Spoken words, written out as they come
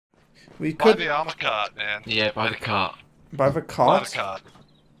We Buy could the armor cart, man. Yeah, by the cart. buy the Buy cart. the cart.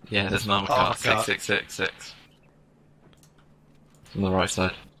 Yeah, there's an armor Armor cart. cart. 6666. On the right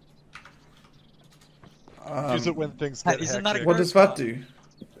side. Use it when things get Isn't that a hectic. What does that do?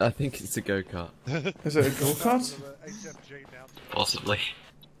 I think it's a go-kart. Is it a go kart? Possibly.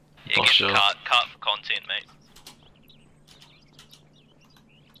 Yeah, Not get sure. the cart for content, mate.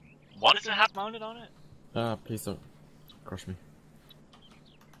 What does it have mounted on it? Please don't crush me.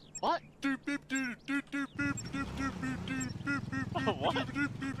 What? What?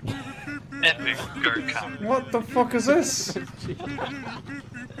 Epic go-kart. What the fuck is this?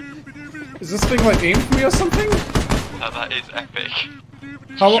 Is this thing like aimed for me or something? That is epic.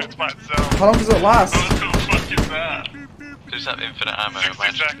 How long? Shoots by itself. How long does it last? Oh, so fucking bad. Just have infinite ammo, 60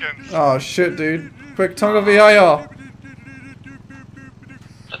 man. seconds. Oh shit, dude! Quick, tongue of the IR.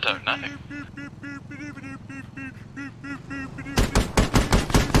 I don't know.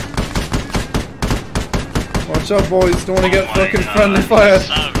 Watch out, boys! Don't want to get fucking friendly fire.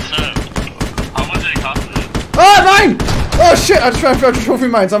 How much did it cost? Ah, mine! Oh shit! I just ran out of trophy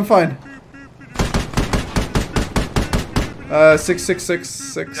mines. I'm fine.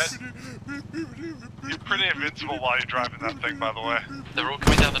 6666. You're pretty invincible while you're driving that thing, by the way. They're all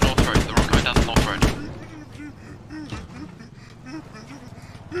coming down the north road. They're all coming down the north road.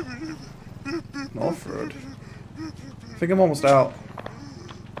 North road. I think I'm almost out.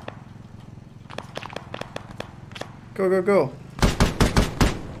 Go, go, go.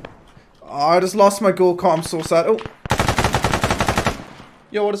 Oh, I just lost my gold car. I'm so sad. Oh.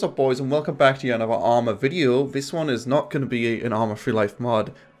 Yo, what is up, boys, and welcome back to yet another Arma video. This one is not going to be an Arma Free Life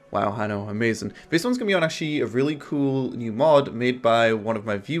mod. Wow, I know, amazing. This one's going to be on actually a really cool new mod made by one of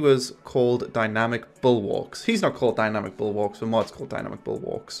my viewers called Dynamic Bulwarks. He's not called Dynamic Bulwarks, the mod's called Dynamic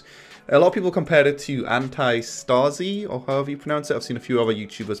Bulwarks. A lot of people compared it to Anti-Stasi, or however you pronounce it. I've seen a few other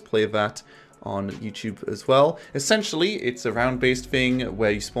YouTubers play that on YouTube as well. Essentially, it's a round-based thing where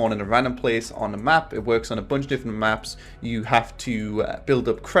you spawn in a random place on a map. It works on a bunch of different maps. You have to build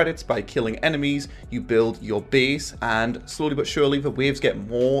up credits by killing enemies. You build your base, and slowly but surely the waves get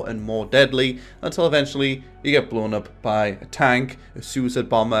more and more deadly until eventually you get blown up by a tank, a suicide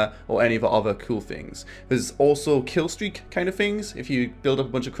bomber, or any of the other cool things. There's also kill streak kind of things. If you build up a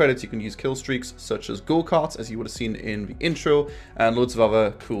bunch of credits, you can use kill streaks such as go-karts, as you would have seen in the intro, and loads of other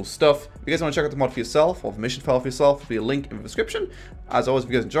cool stuff. If you guys want to check out the mod for yourself, or the mission file for yourself, there'll be a link in the description. As always,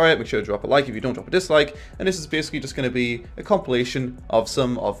 if you guys enjoy it, make sure to drop a like. If you don't, drop a dislike. And this is basically just going to be a compilation of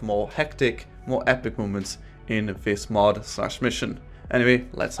some of more hectic, more epic moments in this mod slash mission. Anyway,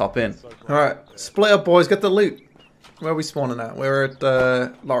 let's hop in. Alright, split up, boys. Get the loot. Where are we spawning at? We're at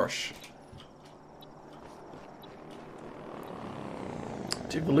Larish.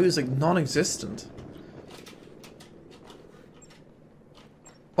 Dude, the loot is like non-existent.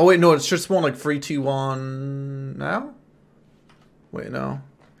 Oh wait, no, it should spawn like 3, 2, 1 now? Wait, no.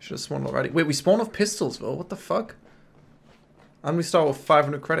 It should have spawned already. Wait, we spawned with pistols, though. What the fuck? And we start with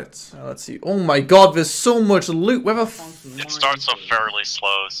 500 credits. Let's see. Oh my god, there's so much loot. Where the f— It starts off fairly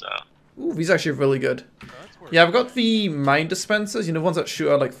slow, so. Ooh, these are actually really good. Yeah, I've got the mine dispensers. You know, ones that shoot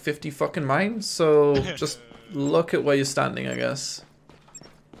out like 50 fucking mines. So just look at where you're standing, I guess.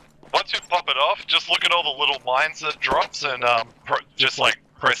 Once you pop it off, just look at all the little mines that it drops, and just like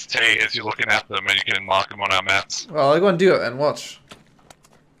press T as you're looking at them, and you can mark them on our maps. Well, I'll go and do it and watch.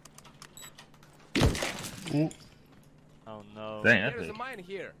 Oh no. Dang, There's a epic. mine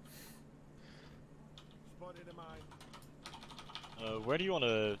here. Where do you want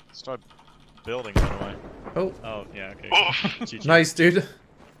to start building, by the way? Oh, Oh, yeah, okay. Oof. GG. nice, dude.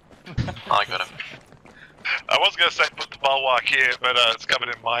 I got him. I was gonna say put the bulwark here, but it's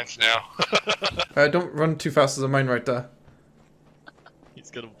covered in mines now. Don't run too fast. There's a mine right there. He's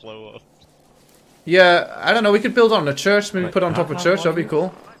gonna blow up. Yeah, I don't know. We could build on a church. Maybe put it on top of a church. That'd be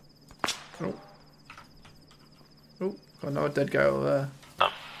cool. Oh. Oh, got another dead guy over there. No,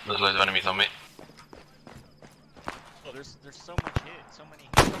 there's loads of enemies on me. Oh, there's so much hit, so many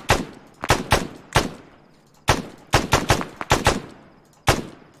hits.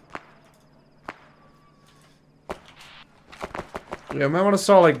 Yeah, I might want to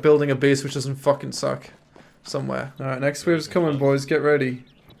start like building a base which doesn't fucking suck somewhere. Alright, next wave's coming, boys. Get ready.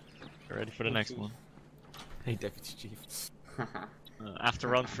 Get ready for the next one. Hey, Deputy Chief. After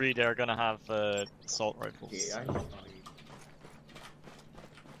run 3, they're gonna have assault rifles. Is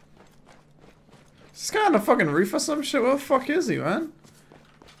this guy on the fucking roof or some shit? Where the fuck is he, man?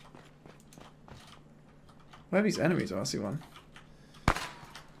 Where are these enemies? Oh, I see one.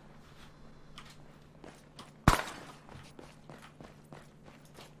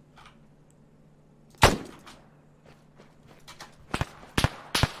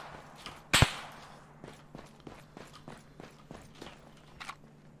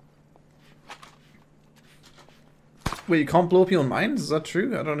 Wait, you can't blow up your own mines? Is that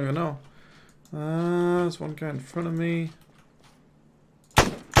true? I don't even know. There's one guy in front of me.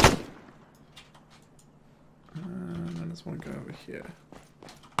 And then there's one guy over here.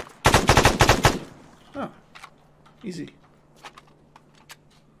 Oh. Easy.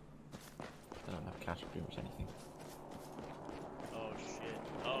 I don't have cash for pretty much anything. Oh shit.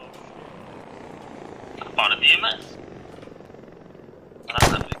 Oh shit. Part of the EMS. That's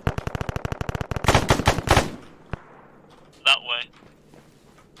that big. That way.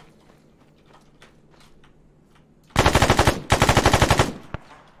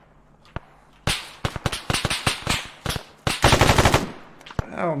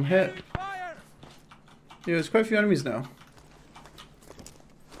 Ow, I'm hit. Yeah, there's quite a few enemies now.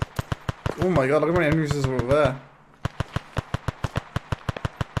 Oh my god, look how many enemies there's over there.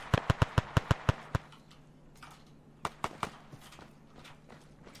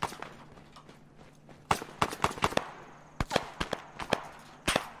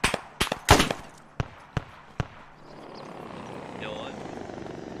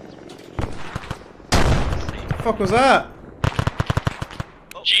 The fuck was that?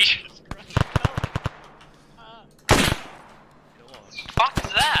 Jesus Christ. Fuck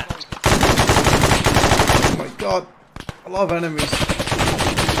is that? Oh my god. A lot of enemies.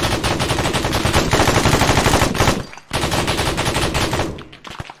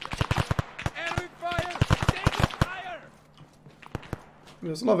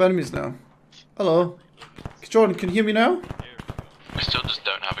 There's a lot of enemies now. Hello. Jordan, can you hear me now? We still just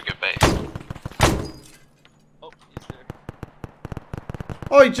don't have a good base. Oh, he's there.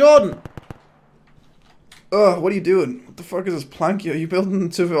 Oi, Jordan! Ugh, what are you doing? What the fuck is this plank? Are you building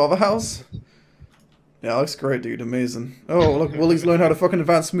to the other house? Yeah, looks great, dude. Amazing. Oh, look, Willie's learned how to fucking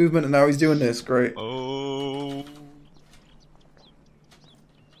advance movement and now he's doing this. Great. Oh.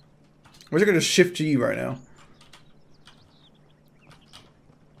 Wish I could just shift G right now.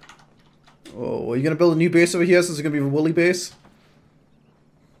 Oh, are you gonna build a new base over here? So it's gonna be the Wooly base?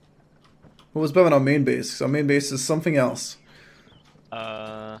 What was better than our main base? 'Cause our main base is something else.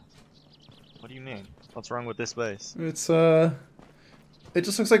 What do you mean? What's wrong with this base? It's, it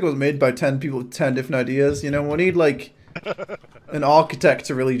just looks like it was made by 10 people with 10 different ideas. You know, we need, like, an architect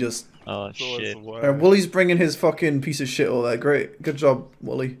to really just... Oh, shit. Wooly's bringing his fucking piece of shit all there. Great. Good job,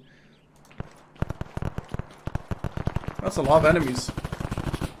 Wooly. That's a lot of enemies.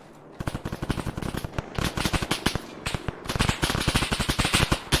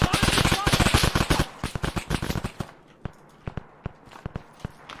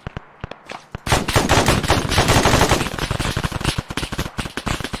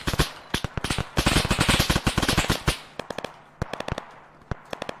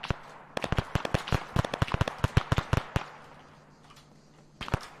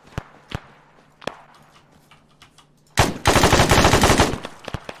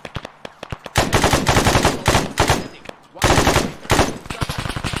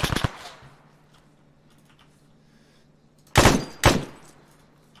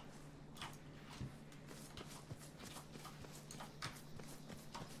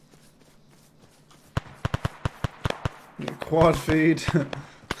 Quad feed. Sorry,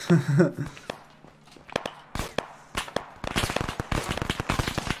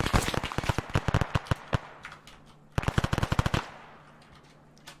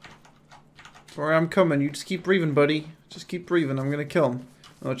 I'm coming. You just keep breathing, buddy. Just keep breathing. I'm gonna kill him.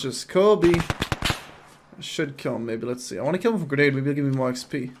 Oh, it's just Kobe. I should kill him, maybe. Let's see. I want to kill him with a grenade. Maybe he'll give me more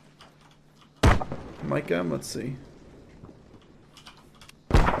XP. Might get him. Let's see.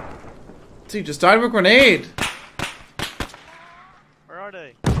 See, just died with a grenade. Where are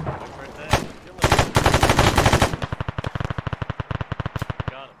they? Right there. Kill them.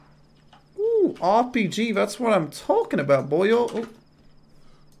 Got him. Ooh, RPG. That's what I'm talking about, boy. Oh.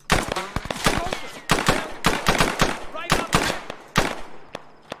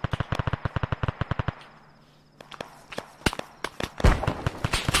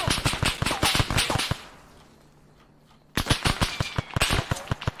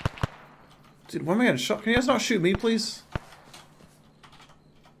 Dude, when am I getting shot? Can you guys not shoot me, please?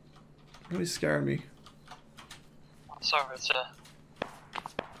 Really scaring me. Sorry, it's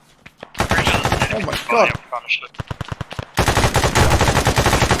Oh my god!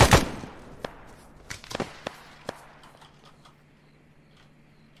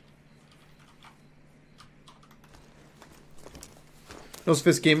 Those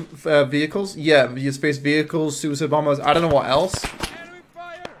fist game vehicles? Yeah, you space vehicles, suicide bombers, I don't know what else.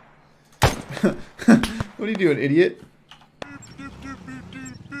 What are you doing, idiot?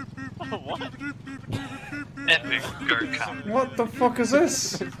 What? epic go count. What the fuck is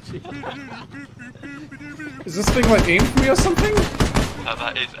this? Is this thing like aimed for me or something?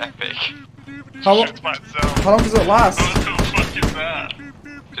 That is epic. How long? Shoots by itself. How long does it last? What the fuck is that?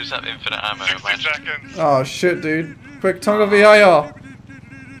 Just have infinite ammo, 60 man. seconds. Oh shit, dude! Quick, tongue of VIR. I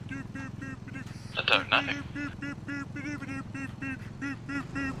don't know.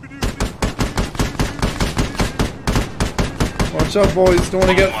 Watch out, boys! Don't want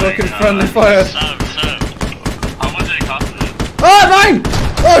to get fucking friendly fire. How much did it cost you? Ah, mine!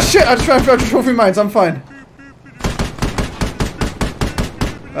 Oh shit! I just ran through trophy mines. I'm fine.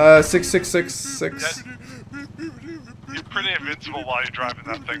 6666. You're pretty invincible while you're driving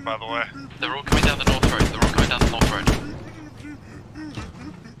that thing, by the way. They're all coming down the north road. They're all coming down the north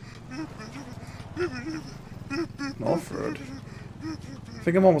road. North road. I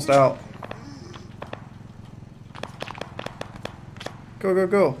think I'm almost out. Go, go,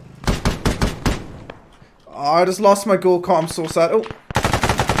 go. Oh, I just lost my gold car. I'm so sad. Oh.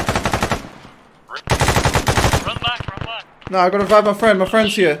 Run back, run back. No, I gotta revive my friend. My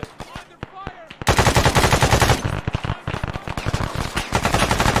friend's here.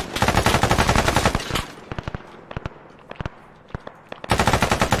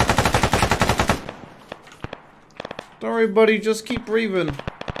 Don't worry, buddy. Just keep breathing.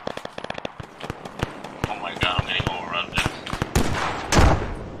 Oh my god, I'm getting overrun.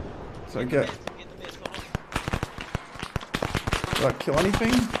 So I get. Did I kill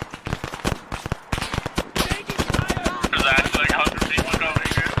anything? There's actually like 100 people going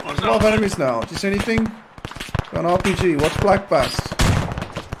here. There's a lot of enemies now. Do you see anything? Got an RPG. Watch Black Bast.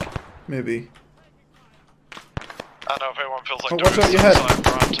 Maybe. I don't know if anyone feels like Oh, doing watch out your head. suicide,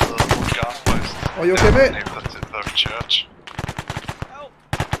 run to the gas post. Oh, you okay, mate? The church.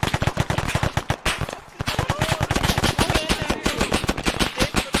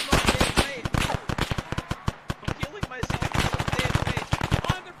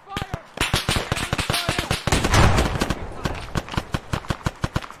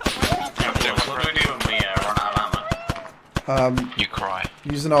 You cry.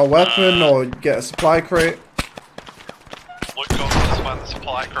 Using our weapon or get a supply crate. Look, go to find the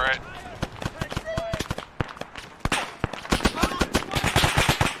supply crate.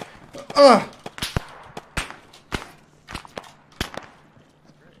 Ah!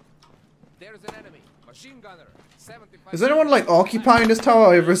 There's an enemy. Machine gunner. 75. Is anyone like occupying this tower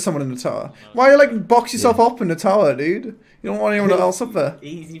or is someone in the tower? Why you like box yourself up in the tower, dude? You don't want anyone else up there.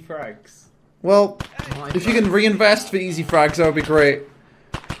 Easy frags. Well, if you can reinvest for easy frags, that would be great.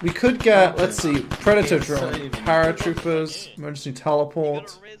 We could get, let's see, Predator drone, paratroopers, emergency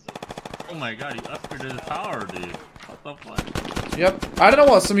teleport. Oh my god, you upgraded the tower, dude. What the fuck? Yep. I don't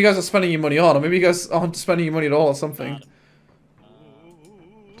know what some of you guys are spending your money on, or maybe you guys aren't spending your money at all or something.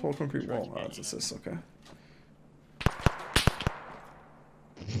 Tall concrete wall. Oh, that's this, okay.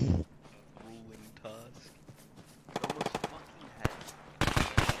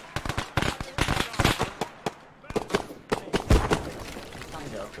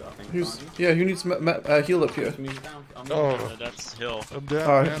 Who needs heal up here? Oh, That's Hill. I'm down.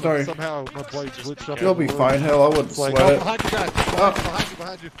 Alright, man. sorry. Somehow my blade glitched up. You'll be fine, Hill. I wouldn't Like, sweat oh, it. behind you guys. Behind you,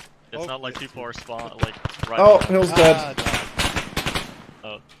 behind you. It's not like people are spawn like right. Oh, now. Hill's dead.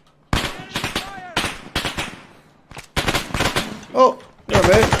 Oh. Oh, yeah,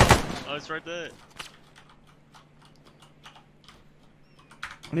 mate. Oh, it's right there.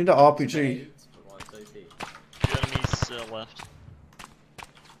 I need an RPG. Two enemies left.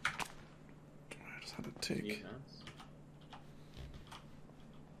 I just had a tick.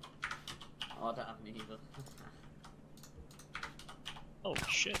 Oh, I don't have any either. Oh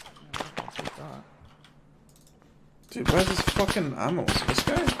shit. I'll take that. Dude, where's this fucking ammo? This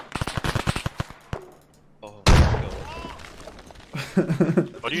guy? Oh my god.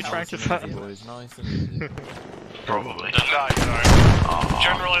 What are you trying to find? Probably. No, you don't.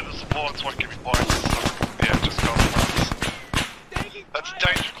 Generally, the supports won't give you points. So, yeah, just go with that. That's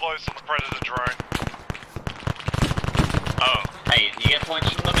danger close on the Predator drone. Oh. Hey, you get points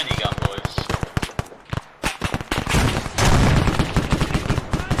from the minigun, boys.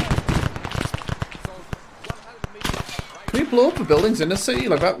 Can we blow up the buildings in the city?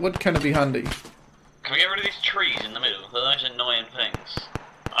 Like, that would kind of be handy. Can we get rid of these trees in the middle? They're those annoying things.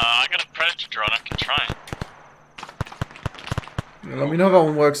 I got a Predator drone, I can try it. Yeah, let me know if that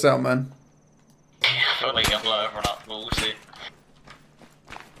one works out, man. I feel like I'll blow everyone up, but we'll see.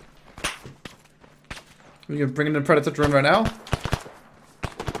 We can bring in the Predator drone right now.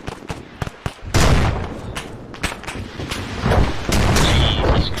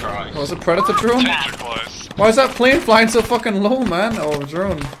 Jesus Christ. Oh, is it Predator drone? Danger close. Why is that plane flying so fucking low, man? Oh,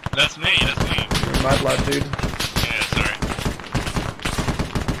 drone. That's me, that's me. You're a mad lad, dude. Yeah, sorry.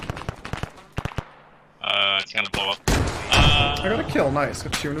 it's gonna blow up. I got a kill, nice.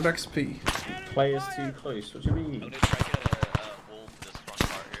 Got 200 XP. Players too close. What do you I'm mean? gonna try to get a wall this front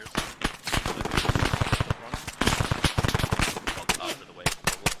part here. Out of the way.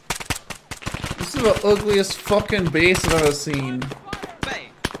 This is the ugliest fucking base I've ever seen.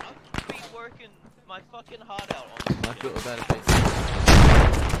 Mate, I've been working my fucking heart out on this. I built a better base.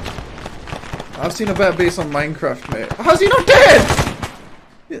 I've seen a better base on Minecraft, mate. How's he not dead?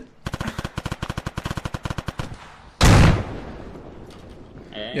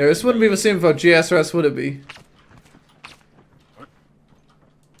 Yeah, this wouldn't be the same for GSRS, would it be?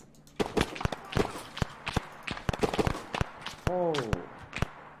 Oh.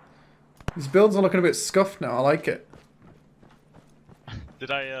 These builds are looking a bit scuffed now, I like it.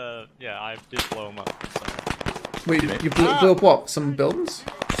 Did I, yeah, I did blow them up. So. Wait, you blew up what? Some buildings?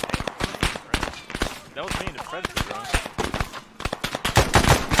 That was me in the Predator, bro.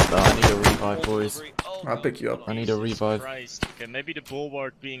 I need a revive, boys. I'll pick you up. I need a revive. Christ. Okay, maybe the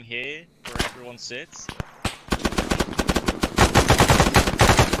bulwark being here, where everyone sits.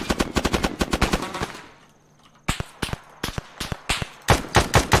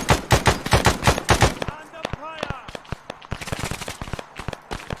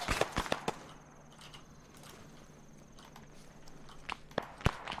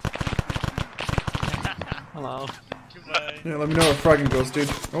 Hello. Goodbye. Yeah, let me know where fragging goes, dude.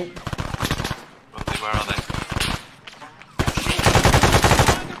 Oh. Where are they?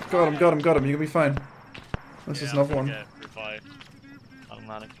 Got him. You're gonna be fine. This is another one. Yeah, revive.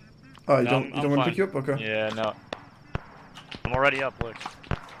 Automatic. Oh, you No, don't I'm want to fine. pick you up? Okay. Yeah, no. I'm already up, look.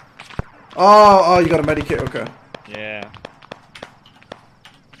 Oh, you got a medikit, okay. Yeah.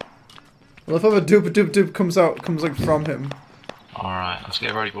 Well, if ever doop comes like from him. Alright, let's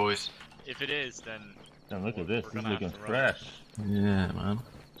get ready, boys. If it is, then... Damn, look at this. We're This is gonna looking have to run. fresh. Yeah, man.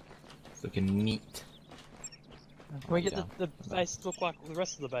 It's looking neat. Can we get the base to look like the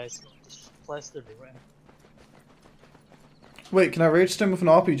rest of the base? Just placed everywhere. Wait, can I rage stem with an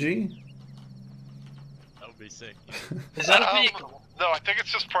RPG? That would be sick. Is that a vehicle? No, I think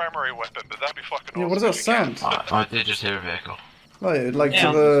it's just primary weapon, but that'd be fucking awesome. Yeah, what does that if you can. sound? I did just hear a vehicle. Oh, yeah, like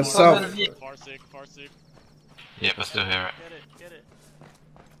Yeah, to the so south. Far sick. Yep, I still hear it. Get it.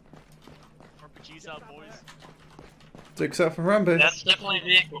 RPG's out, boys. Except for Rampage. That's definitely a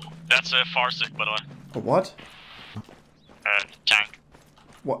vehicle. That's a Farsick, by the way. A what? Tank.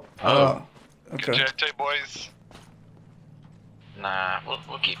 What? Oh. Okay. JT, boys. Nah,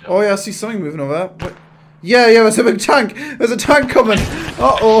 we'll keep it. Oh yeah, I see something moving over there. What? Yeah, there's a big tank. There's a tank coming.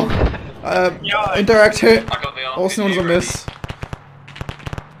 Uh-oh. Indirect hit. I got the Also known as a miss.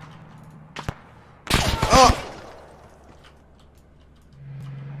 Oh.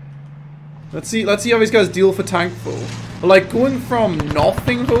 Let's see how these guys deal for tank though. Like going from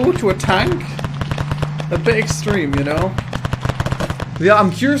nothing though to a tank, a bit extreme, you know. Yeah,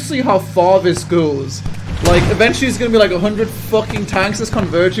 I'm curious to see how far this goes. Like eventually it's gonna be like 100 fucking tanks that's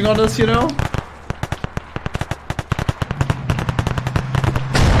converging on us, you know.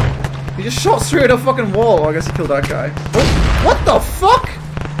 He just shot straight at a fucking wall. Oh, I guess he killed that guy. Oh, what the fuck?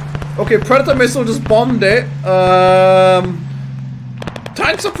 Okay, Predator missile just bombed it.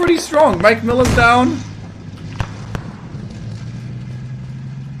 Tanks are pretty strong. Mike Miller's down.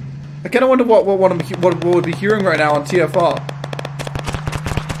 I kind of wonder what we'd be hearing right now on TFR.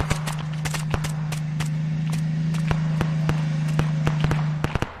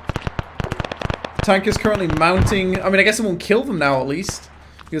 Tank is currently mounting. I mean, I guess it won't kill them now, at least.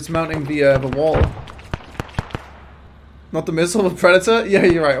 It's mounting the wall. Not the missile, the Predator? Yeah,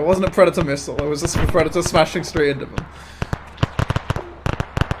 you're right. It wasn't a Predator missile. It was just a Predator smashing straight into them.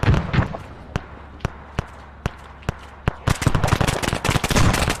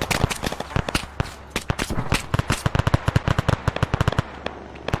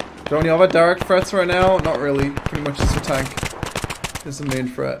 Do any other direct threats right now? Not really. Pretty much just the tank is the main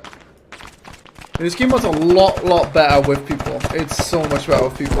threat. And this game was a lot better with people. It's so much better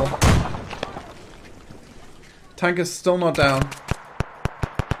with people. Tank is still not down.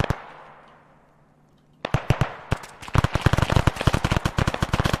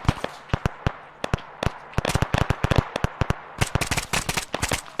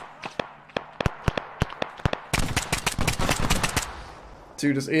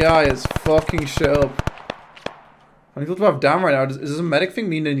 Dude, this AI is fucking shit up. How many people do I have down right now? Does this a medic thing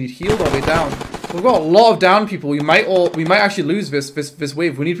mean they need healed or are they down? We've got a lot of down people. We might actually lose this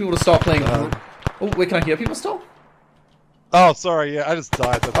wave. We need people to start playing. Oh wait, can I hear people still? Oh, sorry. Yeah, I just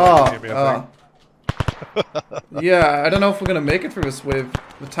died. That's why you gave me a thing. Yeah, I don't know if we're gonna make it through this wave.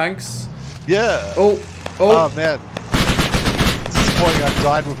 The tanks. Yeah. Oh. Oh man. point, I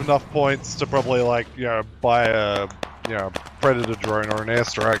died with enough points to probably like, you know, buy a, you know, predator drone or an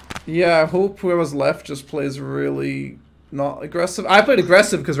airstrike. Yeah, I hope whoever's left just plays really not aggressive. I played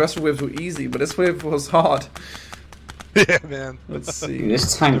aggressive because the rest of the waves were easy, but this wave was hard. Yeah, man. Let's see.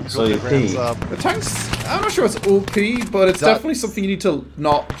 This tank's OP. The tank's, I'm not sure it's OP, but it's definitely something you need to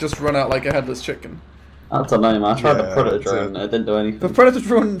not just run out like a headless chicken. I don't know, man. I tried the Predator drone, it didn't do anything. The Predator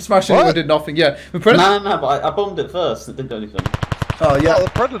drone smashing it did nothing, yeah. The Predator... No, but I bombed it first, it didn't do anything. Oh, yeah. Oh, the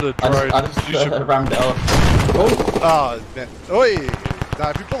Predator drone. I just rammed it off. Oh, man. Oi! Nah,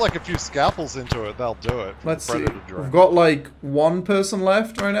 if you put like a few scalpels into it, they'll do it. Let's see. We've got like 1 person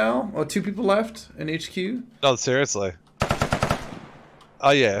left right now, or 2 people left in HQ. Oh, seriously?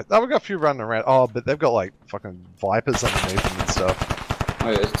 Oh, yeah. Oh, we've got a few running around. Oh, but they've got like fucking Vipers underneath them and stuff. Oh,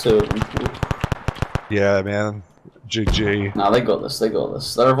 yeah, there's 2 of them. Yeah, man. GG. Nah, they got this, they got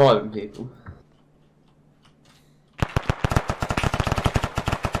this. They're reviving people.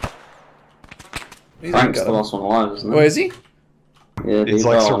 Frank's the last one alive, isn't he? Where is he? Yeah, he's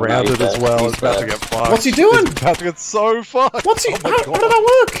like surrounded as well. It's about to get fucked. What's he doing? It's about to get so fucked. What's he? How did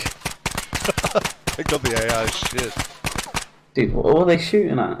that work? I got the AI shit. Dude, what are they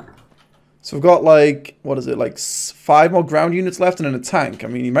shooting at? So we've got like, what is it, like 5 more ground units left and then a tank. I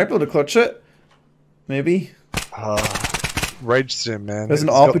mean, you might be able to clutch it. Maybe. Rage sim, man. There's an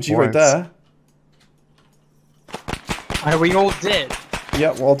RPG right there. Are we all dead?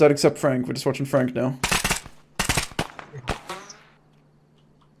 Yeah, we're all dead except Frank. We're just watching Frank now.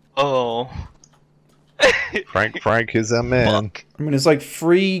 Oh. Frank is a man. Fuck. I mean, it's like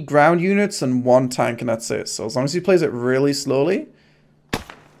 3 ground units and 1 tank and that's it. So as long as he plays it really slowly.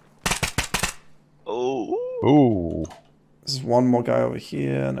 Oh. Ooh. There's 1 more guy over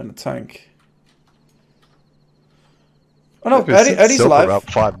here and then a tank. Oh no, Eddie's alive. About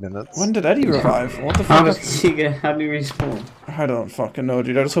 5 minutes. When did Eddie revive? What the fuck? How do you respawn? I don't fucking know,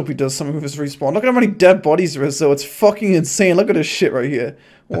 dude. I just hope he does something with his respawn. Look at how many dead bodies there is, though. It's fucking insane. Look at this shit right here.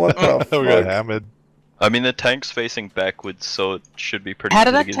 What the fuck? We got hammered. I mean, the tank's facing backwards, so it should be pretty How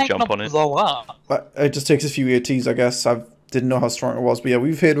did easy that to tank jump not on it. blow up? It just takes a few ATs, I guess. I didn't know how strong it was, but yeah,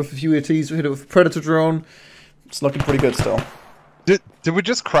 we've hit it with a few ATs. We hit it with Predator drone. It's looking pretty good still. Did we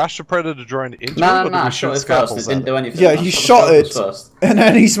just crash the Predator drone into it? No, I shot it first. It didn't do anything. Yeah, he shot it, and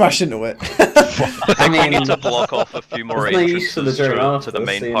then he smashed into it. I mean, we need to block off a few more entrances to the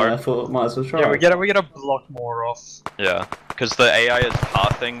main part. I thought might as well try. Yeah, we gotta block more off. Yeah, because the AI is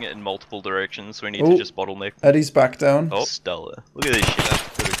pathing in multiple directions, so we need to just bottleneck. Eddie's back down. Oh, Stella. Look at this shit. That's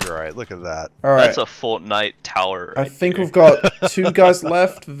pretty great. Look at that. Alright. That's a Fortnite tower. I think we've got 2 guys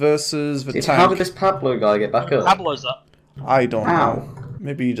left versus the tank. How did this Pablo guy get back up? Pablo's up. I don't know.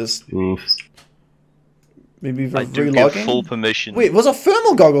 Maybe you just... Maybe I do give full permission. Wait, was there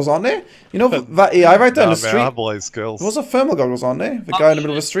thermal goggles on there? You know that AI right there in the street? I blaze skills. Was there thermal goggles on there? The guy in the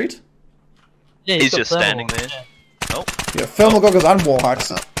middle of the street? Yeah, he's just standing there. Oh. Yeah, thermal goggles and wall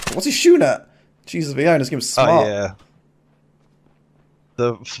hacks. What's he shooting at? Jesus, the AI in this game's smart. Oh yeah.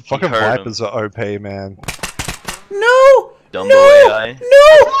 The fucking Vipers are OP, man. No! Dumbo no! AI. No!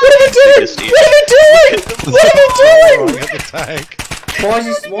 What are you doing? What are you doing? What are you doing? Get the tank. Why is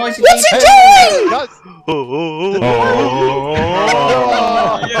he What's he doing?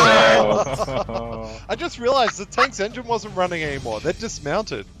 I just realized the tank's engine wasn't running anymore. They're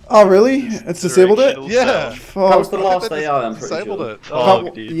dismounted. Oh really? It's disabled it? Yeah. That was the last AI, I'm pretty disabled sure. it. Oh,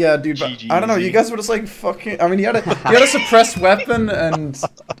 dude. Yeah, dude. But I don't know. You guys were just like fucking. I mean, you had a suppressed weapon, and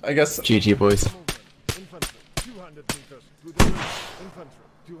I guess. GG, boys.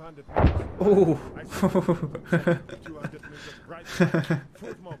 Oh.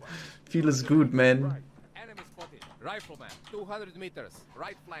 Feels good, man. Enemy spotted. Rifleman, 200 meters.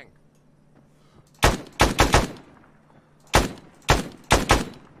 Right flank.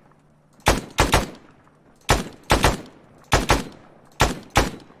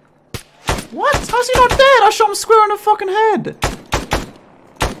 What? How's he not dead? I shot him square on the fucking head.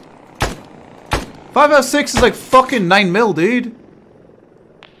 5.6 is like fucking 9 mil, dude.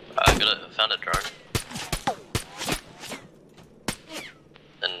 I found a drone.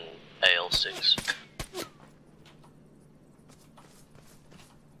 An AL6.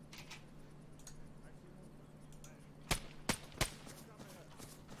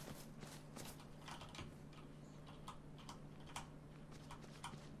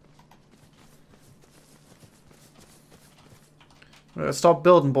 Stop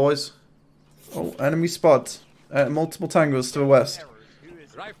building, boys. Oh, enemy spot. Multiple tangos to the west.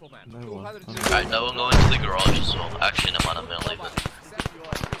 Alright, no one going to the garage as well. Actually, no, I'm gonna leave it.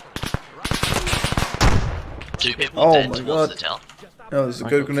 2 people dead towards the town. Oh, there's a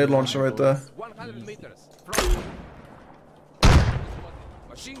good grenade launcher right there.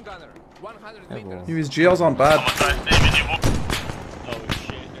 Machine gunner, 100 meters. His GLs aren't bad. Oh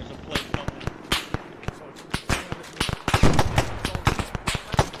shit, there's a plane coming.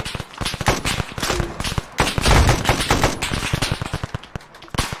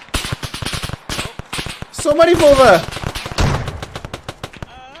 So many people there!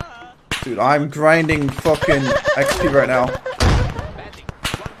 Dude, I'm grinding fucking XP right now.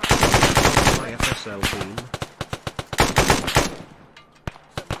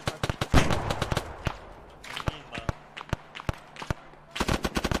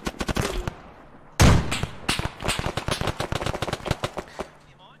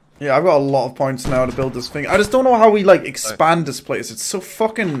 Yeah, I've got a lot of points now to build this thing. I just don't know how we, like, expand this place. It's so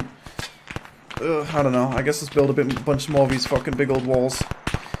fucking... I don't know. I guess let's build a bunch more of these fucking big old walls.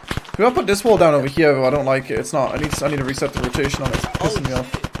 Could I put this wall down over here? I don't like it. It's not. I need to reset the rotation on it. It's pissing me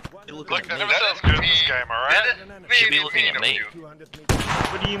off. Look, that sounds good in this game, alright? You should be looking at me.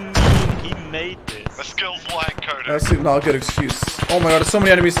 What do you mean he made this? The skills lag coded. That's not a good excuse. Oh my god, there's so many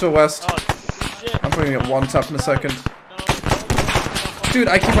enemies to the west. Oh shit. I'm putting it one tap in a second. Dude,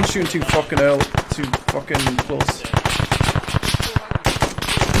 I keep on shooting too fucking early. Too fucking close.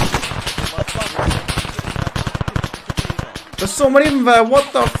 There's so many of them there.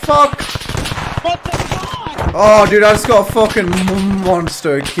 What the fuck? What the fuck? Oh, dude, I just got a fucking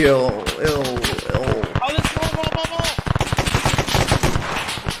monster kill.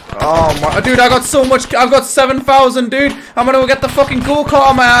 Oh my, dude, I got so much. I've got 7,000, dude. I'm gonna go get the fucking go-kart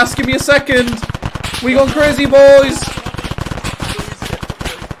on my ass. Give me a second. We going crazy, boys.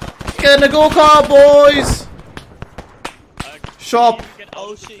 Get in the go-kart, boys. Shop.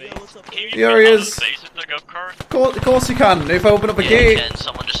 Oh shit, yo, what's up? Here he is. Of course you can. If I open up a gate. Yeah,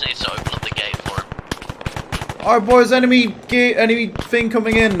 someone just needs to open up the gate for him. Alright, boys, enemy gate, enemy thing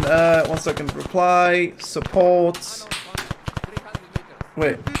coming in. 1 second. Reply, support.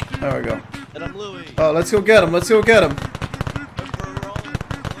 Wait, there we go. Oh, let's go get him. Let's go get him.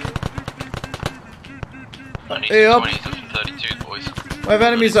 Hey, up. 32, boys. Where have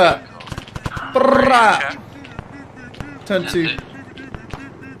enemies at? Brrrah. Turn 2.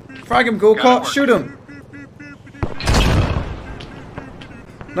 Frag him, go-kart. Shoot him.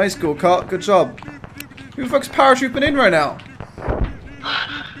 Nice go-kart. Good job. Who the fuck's paratrooping in right now?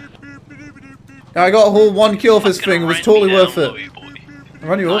 Yeah, I got a whole 1 kill for this thing. It was totally worth it. I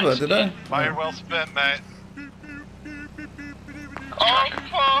ran you over, did I? Very well spent, mate. Oh,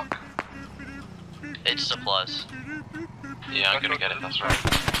 fuck! It's supplies. Yeah, I'm gonna get it, that's right.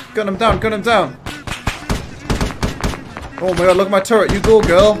 Gun him down, gun him down. Oh my god, look at my turret. You go,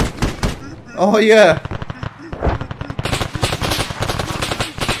 girl. Oh yeah.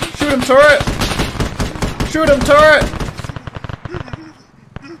 Shoot him, turret. Shoot him, turret.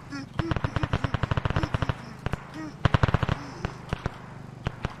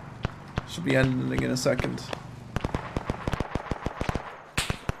 Should be ending in a second.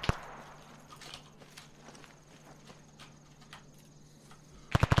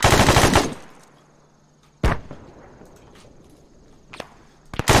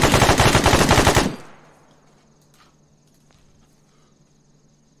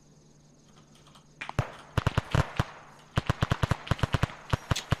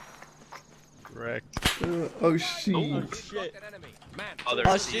 Oh shit. Oh shit. Oh,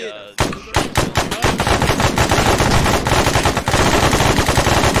 there's shit.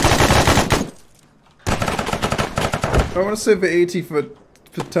 I want to save the 80 for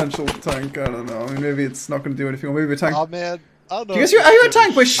potential tank. I don't know. I mean, maybe it's not going to do anything. Or maybe a tank. Oh man, I don't know. You guys, are you a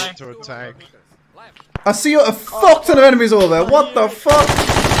tank bush? To a tank. I see a fuck ton of enemies over there. What the fuck?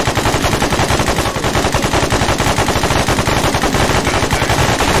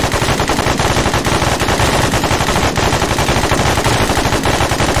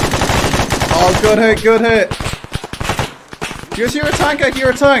 Oh, good hit, good hit. You guys hear a tank? I hear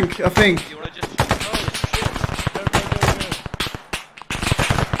a tank, I think.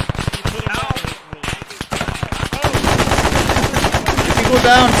 If you go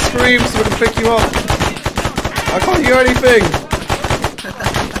down, scream so we can pick you up. I can't hear anything.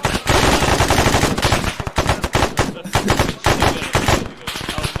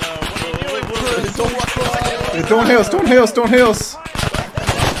 Don't heal us, don't heal us, don't heal us.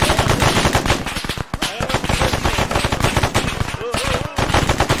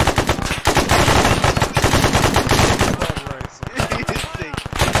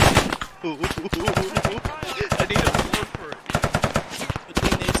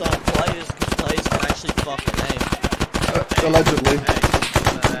 Allegedly.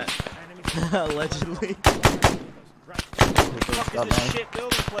 Allegedly. Shit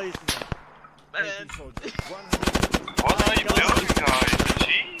building places. What are you building, guys?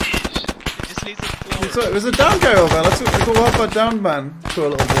 jeez. It just leaves it There's a down guy over there. Let's go help our down man to a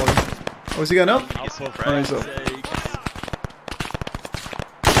little boy. Oh, is he going up? Oh, he's up.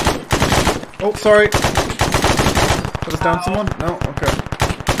 Oh, sorry. Did I down someone? No? Okay.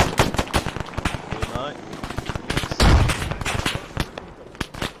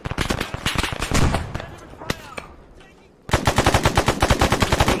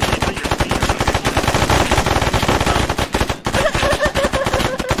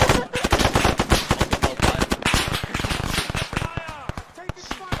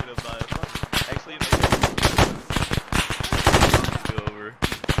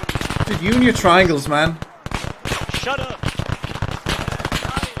 Dude, you and your triangles, man. Shut up!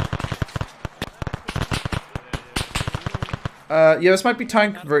 Yeah, this might be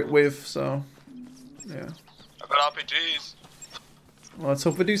tank wave, so yeah. I've got RPGs. Well, let's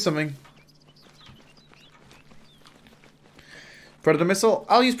hope we do something. Predator missile?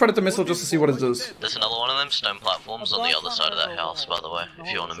 I'll use Predator missile just to see what it does. There's another one of them stone platforms on the other side of that house, by the way,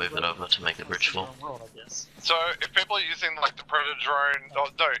 if you want to move it over to make the bridge full. So, if people are using like the Predator drone,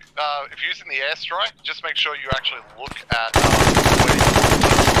 if you're using the airstrike, just make sure you actually look at where you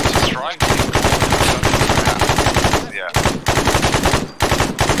want to strike. Yeah.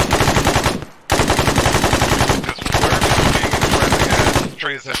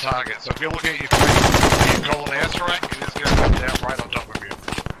 Tree is their target, so if you're looking at your tree and you call an airstrike, it is going to come down right on top of you.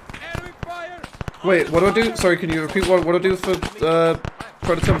 Wait, what do I do? Sorry, can you repeat what do I do for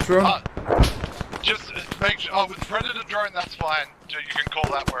Predator drone? Just make sure, with Predator drone, that's fine. You can call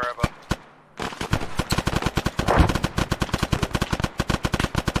that wherever.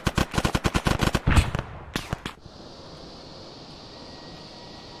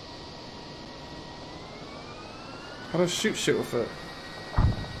 How do I shoot with it?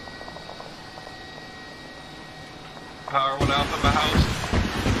 Power went out of the house.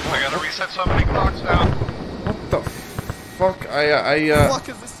 I gotta reset so many clocks now. What the fuck? What the fuck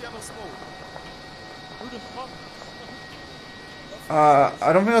is this yellow smoke? Who the fuck?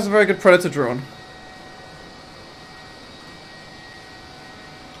 I don't think that's a very good Predator drone.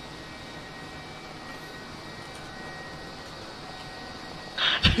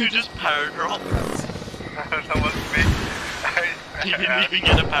 You just power dropped. That wasn't me. You didn't even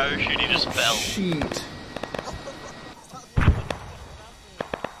get a parachute, you just fell. Shit.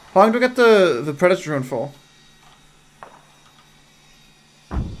 How long do we get the Predator drone for?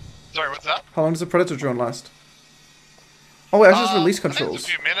 Sorry, what's that? How long does the Predator drone last? Oh wait, I should just release I think controls. it's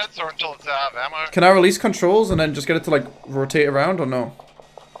a few minutes or until it's out of ammo. Can I release controls and then just get it to like rotate around or no?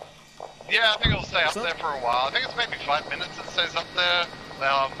 Yeah, I think it'll stay up there for a while. I think it's maybe 5 minutes it stays up there.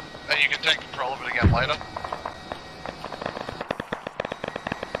 And you can take control of it again later.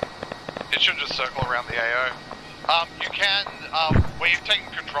 It should just circle around the AO. You can, when you've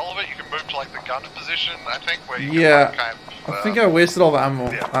taken control of it, you can move to like the gunner position, I think, where you can kind of, I think I wasted all the ammo.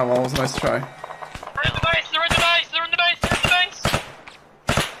 Yeah. Oh, well, it was a nice try. They're in the base, they're in the base, they're in the base, they're in the base!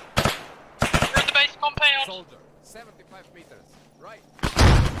 They're in the base compound! Soldier, 75 meters, right.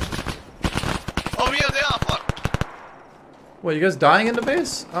 Oh yeah, they are, fuck! What, you guys dying in the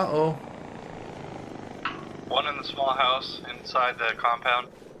base? Uh-oh. One in the small house inside the compound.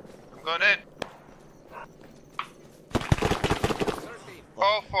 I'm going in.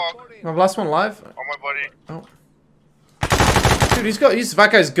 Oh fuck. My last one live? Oh my buddy. Oh. Dude, that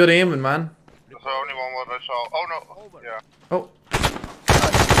guy's good aiming, man. That's the only one what I saw. Oh no. Yeah. Oh.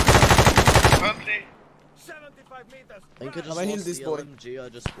 20. 75 meters. I'm gonna heal this boy. I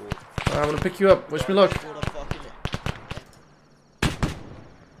just scored. I'm gonna pick you up. Wish me luck.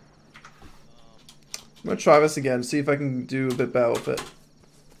 I'm gonna try this again, see if I can do a bit better with it.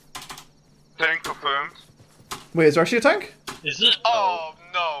 Tank confirmed. Wait, is there actually a tank? Is it? Oh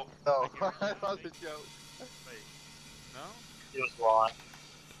no. No, that was a joke. Wait, no? It was lying.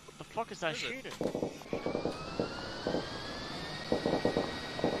 What the fuck is that shooting?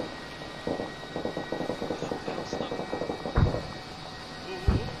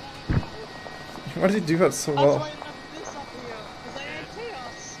 Why did he do that so well?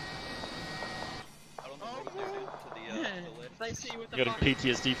 You got a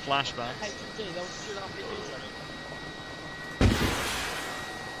PTSD flashback.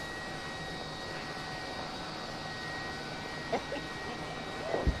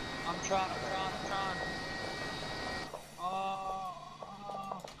 I'm trying.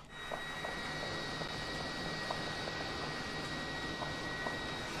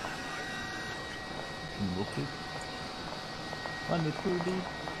 Okay. One the cool dude.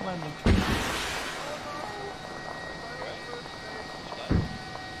 One the cool.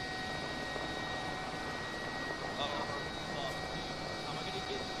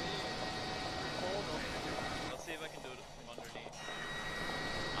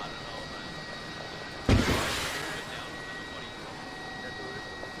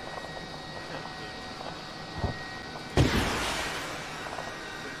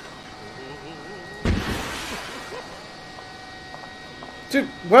 Dude,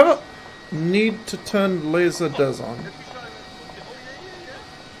 whoever need to turn laser does on.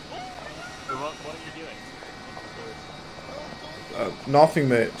 What are you doing? Nothing,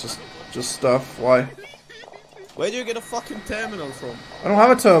 mate. Just stuff. Why? Where do you get a fucking terminal from? I don't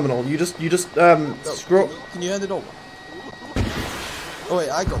have a terminal. You just scroll. Can you hand it over? Oh wait,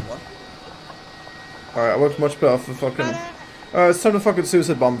 I got one. Alright, I worked much better for fucking... it's time to fucking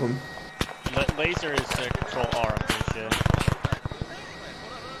suicide bomb them. Laser is control R, I'm pretty sure.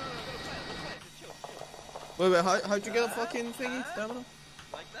 Wait, how'd you get a fucking thingy? Terminal?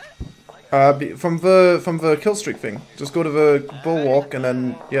 From the kill streak thing. Just go to the Bulwark and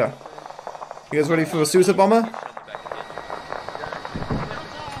then, yeah. You guys ready for a suicide bomber?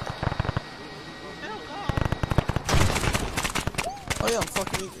 Oh yeah, I'm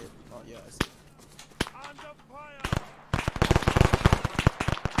fucking idiot. Oh yeah, I see.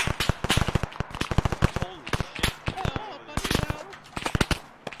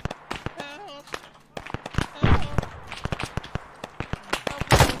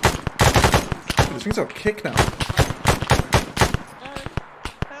 These things are kick now.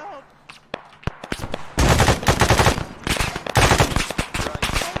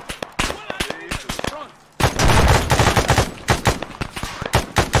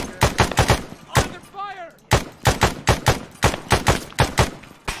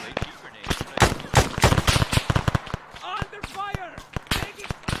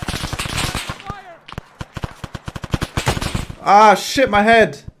 Ah, shit, my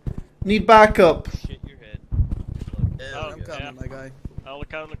head. Need backup. Shit your head. I'm coming, my guy. Oh,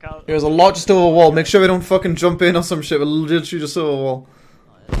 look out, look out. There's a lot just over a wall. Make sure we don't fucking jump in or some shit. We're literally just over a wall.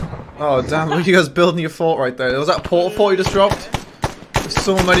 Oh, damn. Look at you guys building your fort right there. Was that a portal fort you just dropped? There's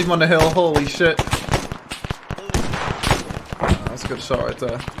so many of them on the hill. Holy shit. Oh, that's a good shot right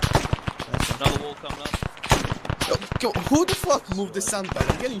there. Another wall coming up. Yo, who the fuck moved the sandbag?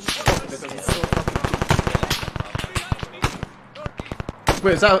 I'm getting shot because it's so fucking...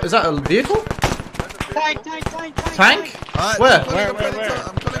 Wait, is that a vehicle? Tank! Tank? Where? I'm killing a predator.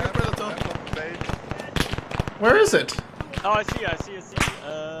 Where is it? Oh, I see.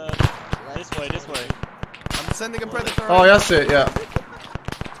 This way. I'm sending a predator. Oh, yeah, that's it, yeah.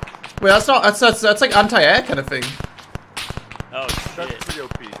 Wait, that's not, that's like anti-air kind of thing. Oh, shit. That's pretty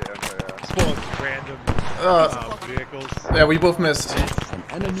OP, yeah. Spawn random vehicles. Yeah, we both missed. An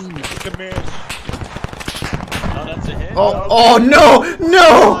enemy. Oh, that's a hit. Oh no!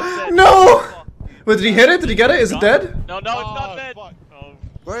 No! No! Wait, did he hit it? Did he get it? Is it dead? No, it's not dead.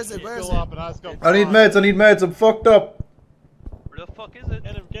 Where is it? Where is it? I need meds, I'm fucked up. Where the fuck is it?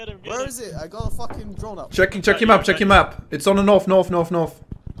 Get him. Where is it? I got a fucking drone up. Check your map. It's on the north.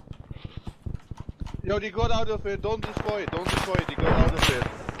 Yo, they got out of it. Don't destroy it. They got out of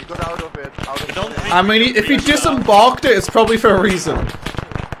it. I mean, if he disembarked it, it's probably for a reason.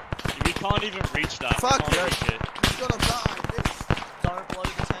 We can't even reach that. Fuck, we can't reach it. He's gonna die, bitch. Don't blow the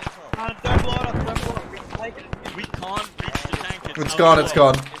tank up. Don't blow it up. We can't reach the tank. It's gone. It's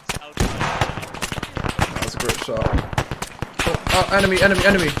outside. That's a great shot. Oh, enemy. How did I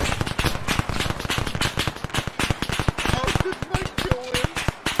kill him?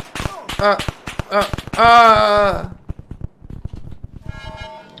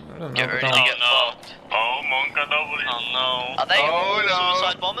 Get ready to get fucked. Oh, Monka double. Oh no. Are they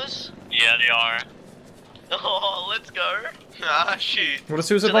suicide bombers? Yeah, they are. Oh, let's go. Ah, shoot. What do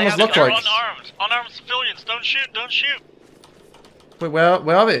suicide Do they bombers have look a gun? like? Unarmed civilians. Don't shoot. Wait, where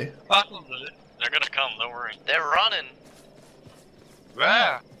are they? They're gonna come. Don't worry. They're running.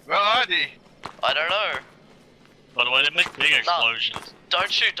 Where? Where are they? I don't know. By the way, they make big explosions.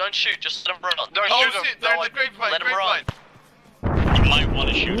 Don't shoot. Just let them run. Don't shoot them. They're in the grapevine. Let them run. You might want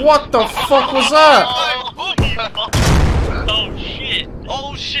to shoot. What the fuck was that? Oh shit.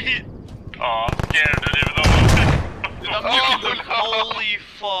 Oh shit. Oh, I'm scared. I didn't even know. Holy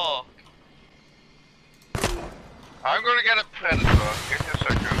fuck. I'm gonna get a predator. Give me a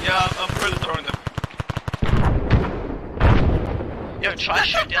second. Yeah, I'm predatoring them. Yo, try to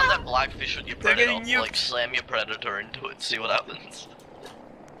shoot down that blackfish with your predator. Like, slam your predator into it, see what happens.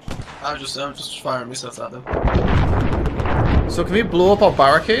 I'm just firing missiles at them. So can we blow up our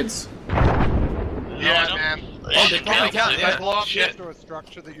barricades? Yeah, man. Oh, they probably can. Yeah, blow up shit. After a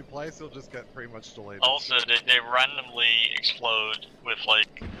structure that you place, it'll just get pretty much delayed. Also, they randomly explode with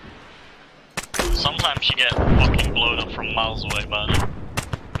like. Sometimes you get fucking blown up from miles away, man.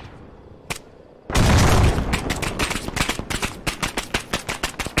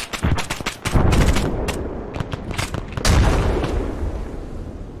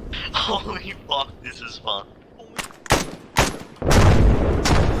 Holy fuck, this is fun.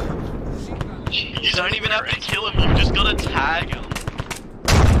 You don't even have to kill him, you've just gotta tag him.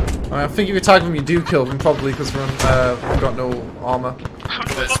 I think if you tag them, you do kill them probably because we've got no armor.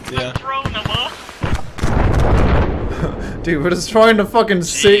 Yeah. Dude, we're destroying the fucking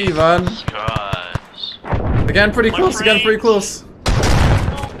city, man. Christ. Again, pretty close. Again, pretty close.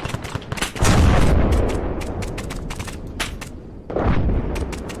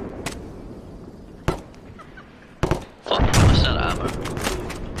 Fuck, I said ammo.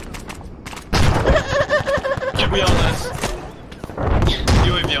 To be honest,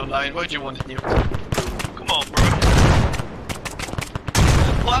 you and me online, why do you want it new? Come on, bro.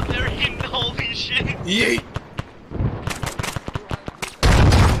 What? They're in, holy shit. Yeet!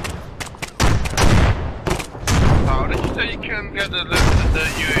 How did you say you can get the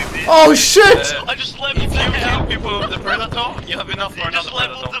UAV? Oh shit! I just leveled If the you hell. kill people with the Predator, you have enough for You another just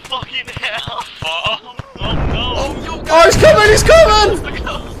leveled Predator. the fucking hell. Oh no. Oh, you Oh, he's coming! He's coming!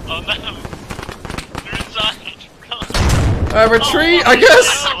 Oh no. They're inside. Retreat, I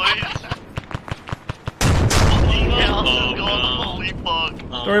guess.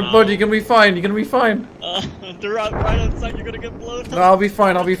 Don't worry, bud. You're gonna be fine. You're gonna be fine. They're right outside. You're gonna get blown. No, I'll be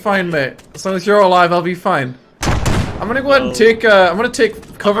fine. I'll be fine, mate. As long as you're alive, I'll be fine. I'm gonna go ahead and take. I'm gonna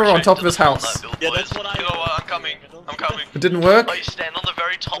take cover on top of this house. Yeah, that's what I. know what? I'm coming. I'm coming. It didn't work. Oh, you stand on the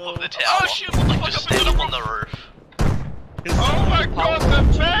very top of the tower. Oh shit! Like, just stand up on the roof. Oh my god, the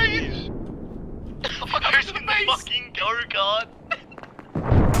base! Where's the fucking go-kart?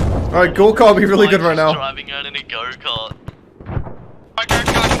 Alright, go-kart will be really good right now. Driving out in a go-kart. My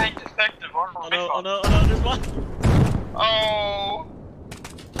go-kart ain't detected. Oh no, oh no, oh no, there's one. Oh.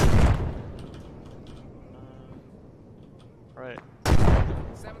 Right.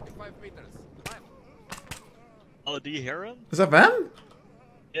 75 meters. Left. Oh, do you hear him? Is that them?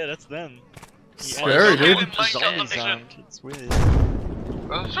 Yeah, that's them. Scary, dude. Zombie sound. It's weird.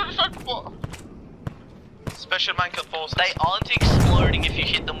 Special Mancat force. They aren't exploding if you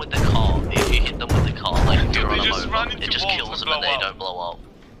hit them with the car. If you hit them with the car, like if you run they them just over, run into it just walls kills and them and blow they up. don't blow up.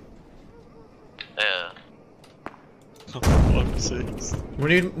 Yeah.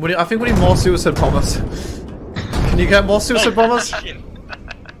 I think we need more suicide bombers. Can you get more suicide bombers? I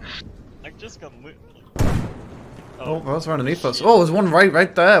just got moved. Oh, that's right underneath us. Oh, there's one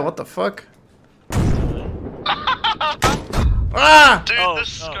right there. What the fuck? Ah! Dude, the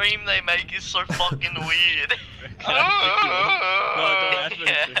scream they make is so fucking weird.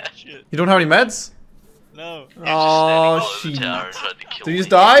 Shit. You don't have any meds? No. Oh, shit. Did you just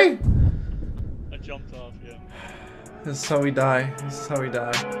die? I jumped off, yeah. This is how we die. This is how we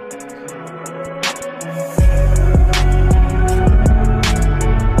die.